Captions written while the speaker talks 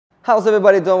How's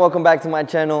everybody doing? Welcome back to my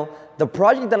channel. The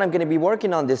project that I'm going to be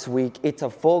working on this week, it's a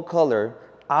full color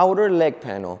outer leg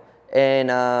panel,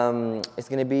 and it's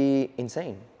going to be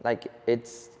insane. Like,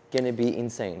 it's going to be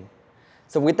insane.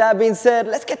 So with that being said,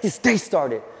 let's get this day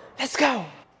started. Let's go.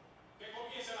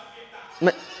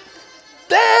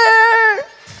 There!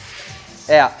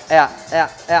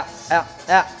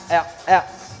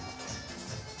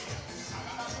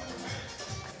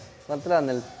 Póntela en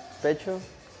el pecho,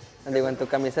 digo en tu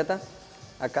camiseta,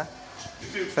 acá.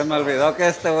 Se me olvidó que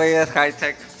este güey es high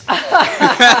tech.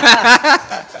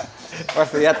 Por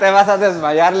si ya te vas a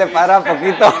desmayar, le para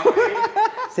poquito.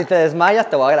 Si te desmayas,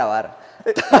 te voy a grabar.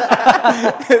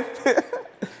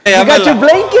 You got your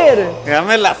blanket. Ya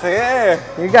me la sé.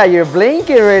 You got your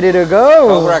blanket ready to go.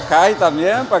 Cobra Kai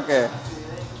también, para que.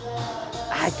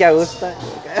 Ay, qué gusto.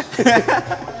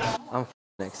 I'm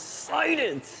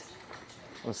excited.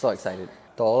 I'm so excited.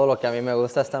 Todo lo que a mí me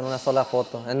gusta está en una sola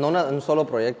foto, en un solo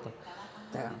proyecto.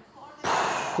 Damn.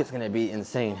 It's gonna be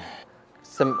insane.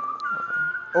 Está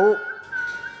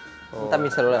mi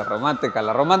celular. La romántica,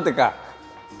 la romántica.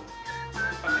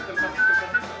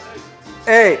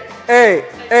 ¡Ey! ¡Ey!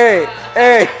 ¡Ey!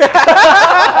 ¡Ey!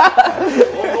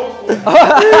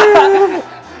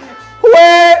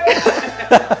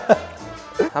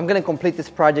 I'm gonna complete this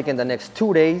project in the next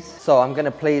 2 days, so I'm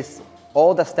gonna place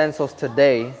all the stencils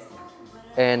today,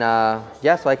 and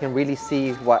yeah, so I can really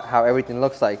see how everything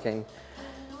looks like and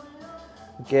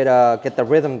get the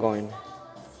rhythm going.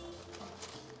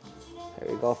 There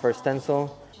we go, first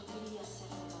stencil.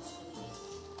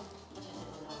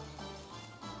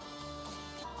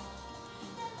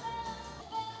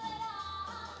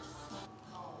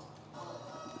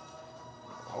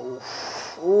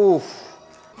 Oof. Oof.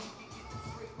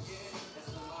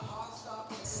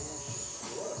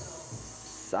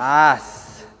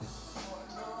 Sas.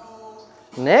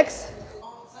 Next.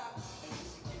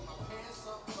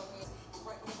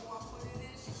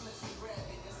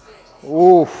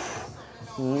 Oof.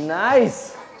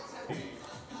 Nice.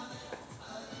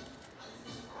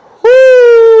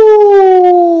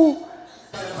 Woo.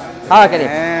 Ah, Kenny.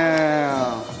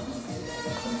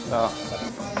 So.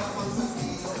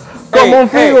 Como un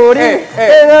figurín.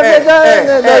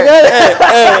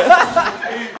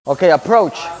 Okay,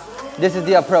 approach. This is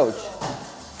the approach.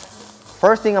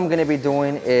 First thing I'm going to be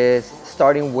doing is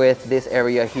starting with this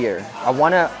area here. I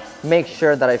want to make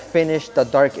sure that I finish the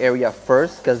dark area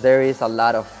first, because there is a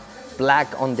lot of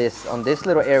black on this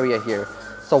little area here.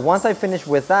 So once I finish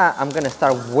with that, I'm going to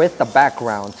start with the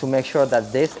background to make sure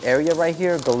that this area right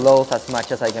here glows as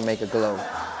much as I can make it glow.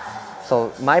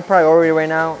 So my priority right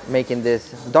now, making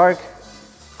this dark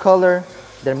color,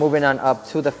 then moving on up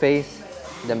to the face,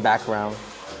 then background,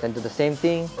 then do the same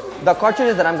thing. The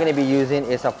cartridges that I'm going to be using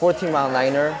is a 14 round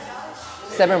liner,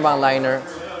 7 round liner,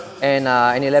 and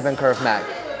an 11 curve mag.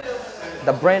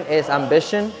 The brand is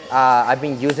Ambition. I've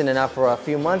been using it now for a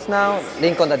few months now.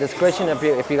 Link on the description if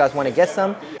you guys want to get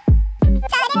some.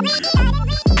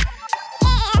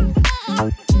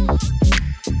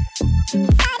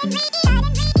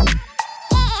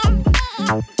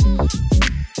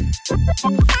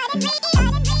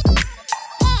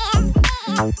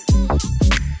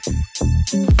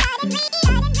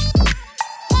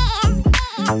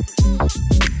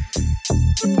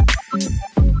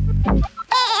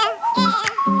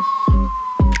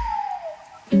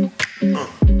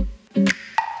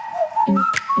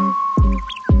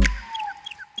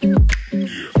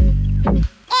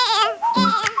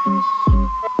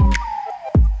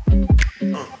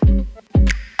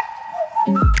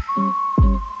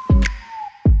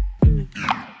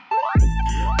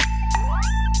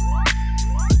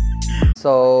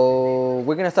 So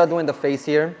we're gonna start doing the face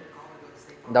here.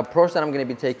 The approach that I'm gonna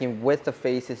be taking with the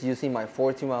face is using my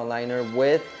 14 round liner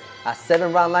with a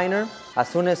 7 round liner. As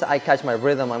soon as I catch my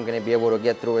rhythm, I'm gonna be able to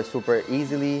get through it super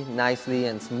easily, nicely,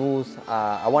 and smooth.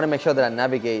 I wanna make sure that I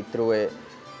navigate through it,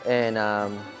 and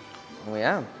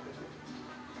yeah.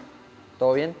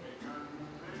 ¿Todo bien?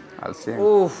 Al 100.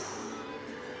 Uf.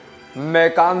 Me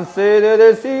cansé de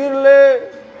decirle.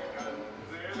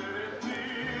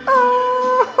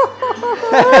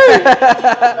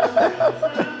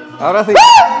 Ahora sí.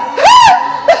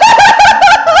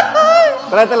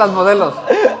 Tráete las modelos.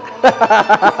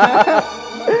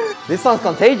 This song's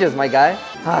contagious, my guy.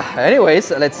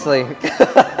 Anyways, let's see.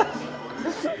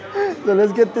 So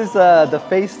let's get this the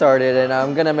face started, and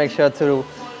I'm gonna make sure to.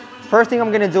 First thing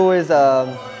I'm gonna do is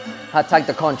attack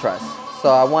the contrast. So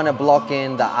I want to block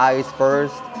in the eyes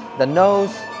first, the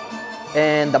nose,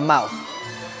 and the mouth.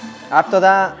 After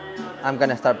that, I'm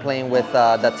gonna start playing with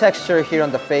the texture here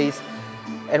on the face.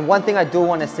 And one thing I do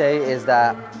want to say is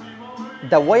that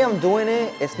the way I'm doing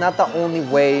it, it's not the only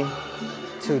way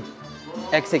to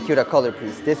execute a color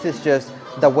piece. This is just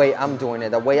the way I'm doing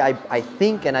it, the way I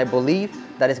think and I believe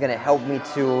that is gonna help me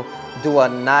to do a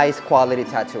nice quality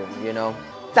tattoo, you know?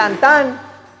 Tan tan,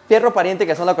 fierro pariente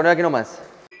que son la corona aquí nomás.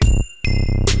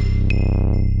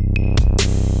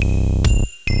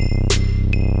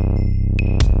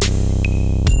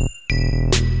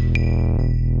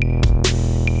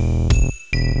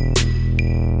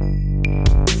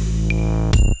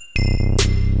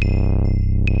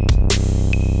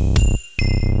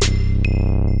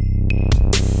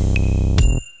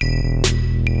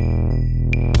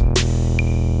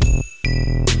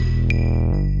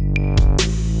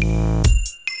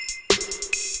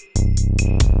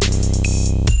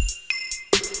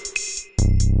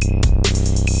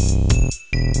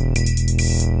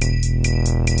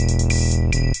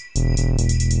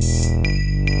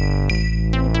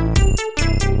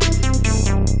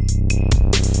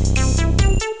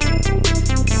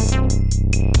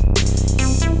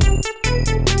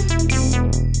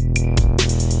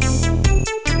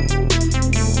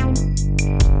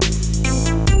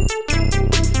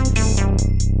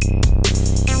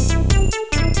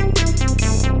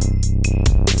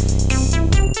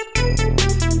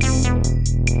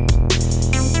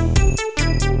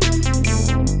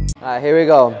 Here we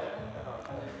go.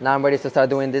 Now I'm ready to start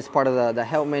doing this part of the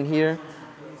helmet here.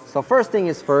 So first thing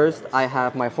is first, I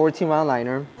have my 14 mile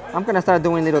liner. I'm gonna start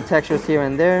doing little textures here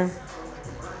and there.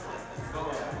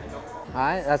 All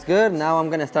right, that's good. Now I'm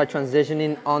gonna start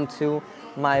transitioning onto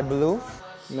my blue.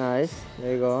 Nice,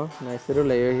 there you go. Nice little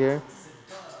layer here.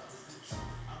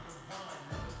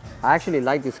 I actually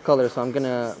like this color, so I'm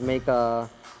gonna make a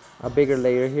bigger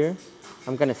layer here.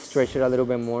 I'm gonna stretch it a little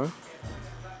bit more.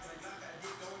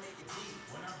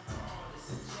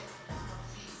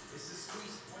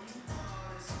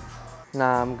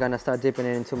 Now I'm gonna start dipping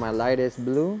it into my lightest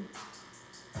blue.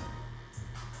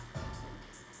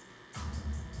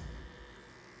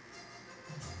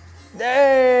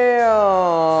 Damn!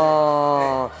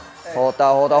 Hold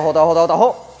on, hold on, hold on, hold on,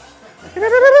 hold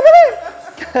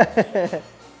on.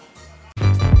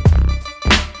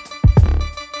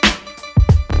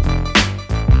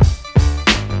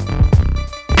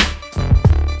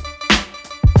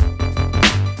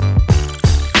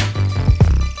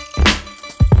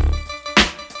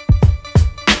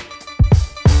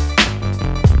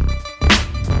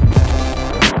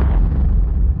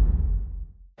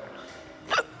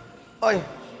 Ay.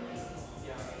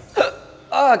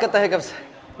 Ah, ¿qué tal, hiccups?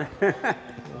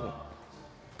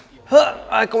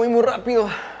 Ay, comí muy rápido.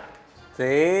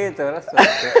 Sí, te verás.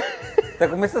 ¿Te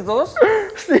comiste dos?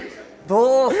 Sí.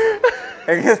 Dos.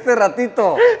 En este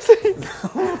ratito. Sí.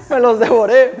 Me los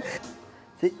devoré.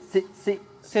 Sí, sí, sí.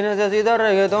 Si necesitas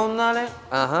reggaetón, dale.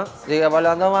 Ajá. Sigue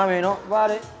bailando, mami, no,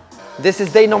 vale. This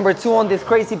is day number 2 on this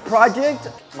crazy project.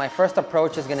 My first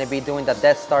approach is going to be doing the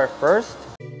Death Star first.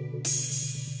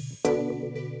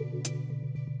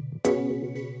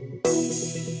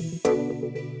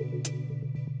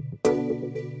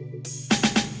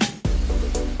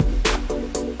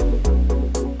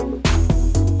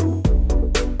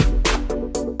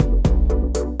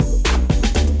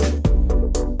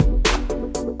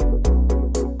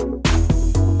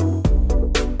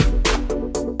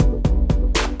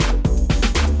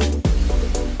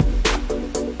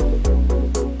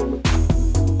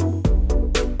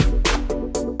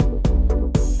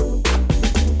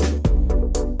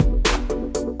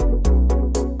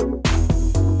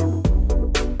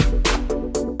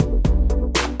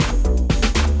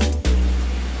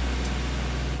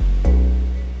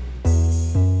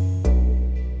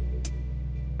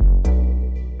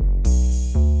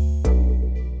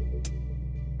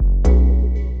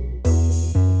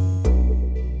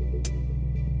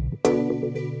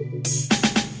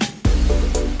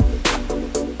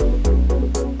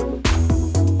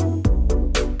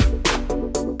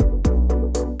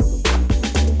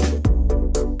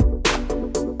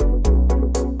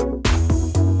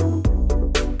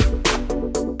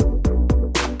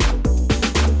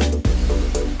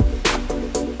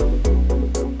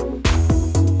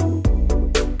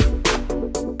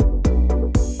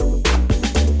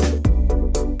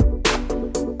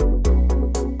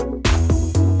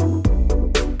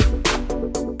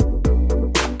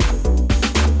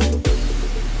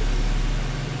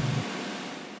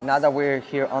 Now that we're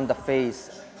here on the face,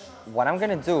 what I'm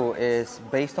gonna do is,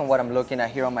 based on what I'm looking at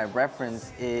here on my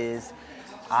reference, is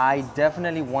I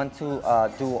definitely want to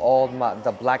do all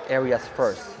the black areas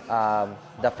first.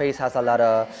 The face has a lot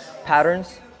of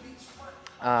patterns,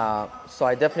 so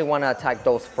I definitely want to attack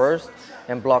those first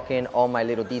and block in all my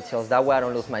little details. That way I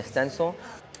don't lose my stencil.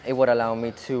 it would allow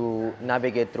me to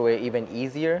navigate through it even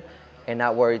easier and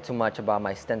not worry too much about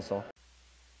my stencil.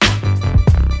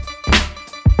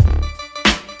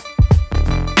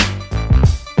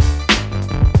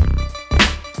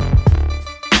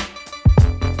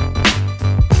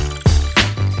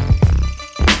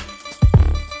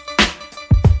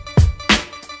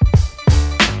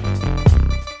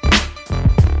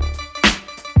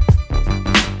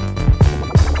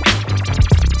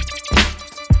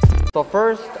 So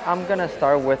first, I'm gonna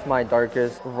start with my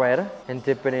darkest red and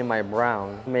dip it in my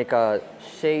brown. Make a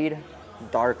shade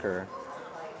darker.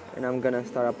 And I'm gonna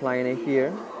start applying it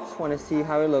here. Just wanna see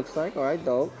how it looks like. All right,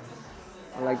 dope.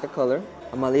 I like the color.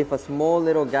 I'm gonna leave a small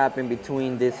little gap in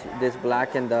between this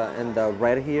black and the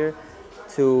red here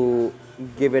to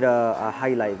give it a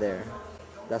highlight there.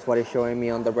 That's what it's showing me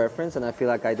on the reference, and I feel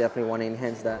like I definitely wanna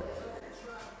enhance that.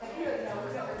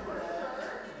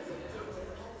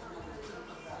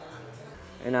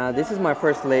 And this is my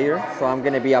first layer, so I'm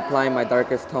gonna be applying my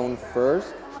darkest tone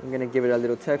first. I'm gonna give it a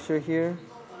little texture here.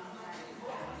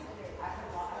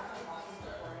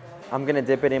 I'm gonna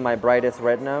dip it in my brightest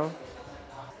red now.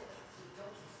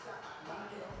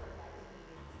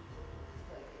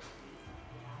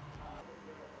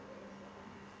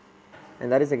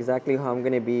 And that is exactly how I'm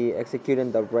gonna be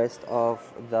executing the rest of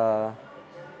the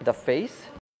face.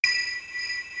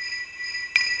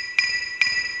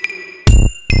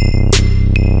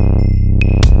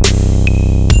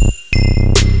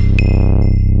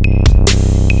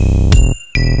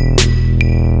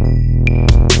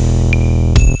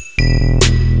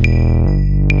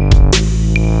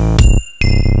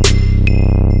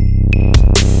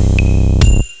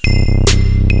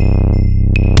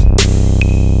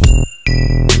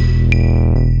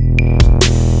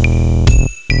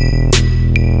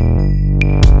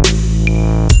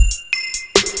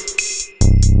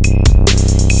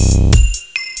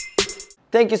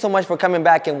 Thank you so much for coming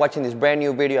back and watching this brand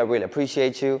new video. I really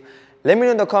appreciate you. Let me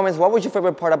know in the comments what was your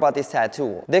favorite part about this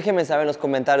tattoo. Déjenme saber en los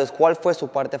comentarios cuál fue su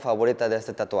parte favorita de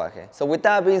este tatuaje. So with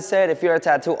that being said, if you're a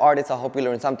tattoo artist, I hope you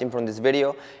learned something from this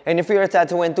video. And if you're a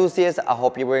tattoo enthusiast, I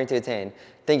hope you were entertained.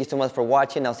 Thank you so much for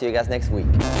watching. I'll see you guys next week.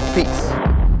 Peace.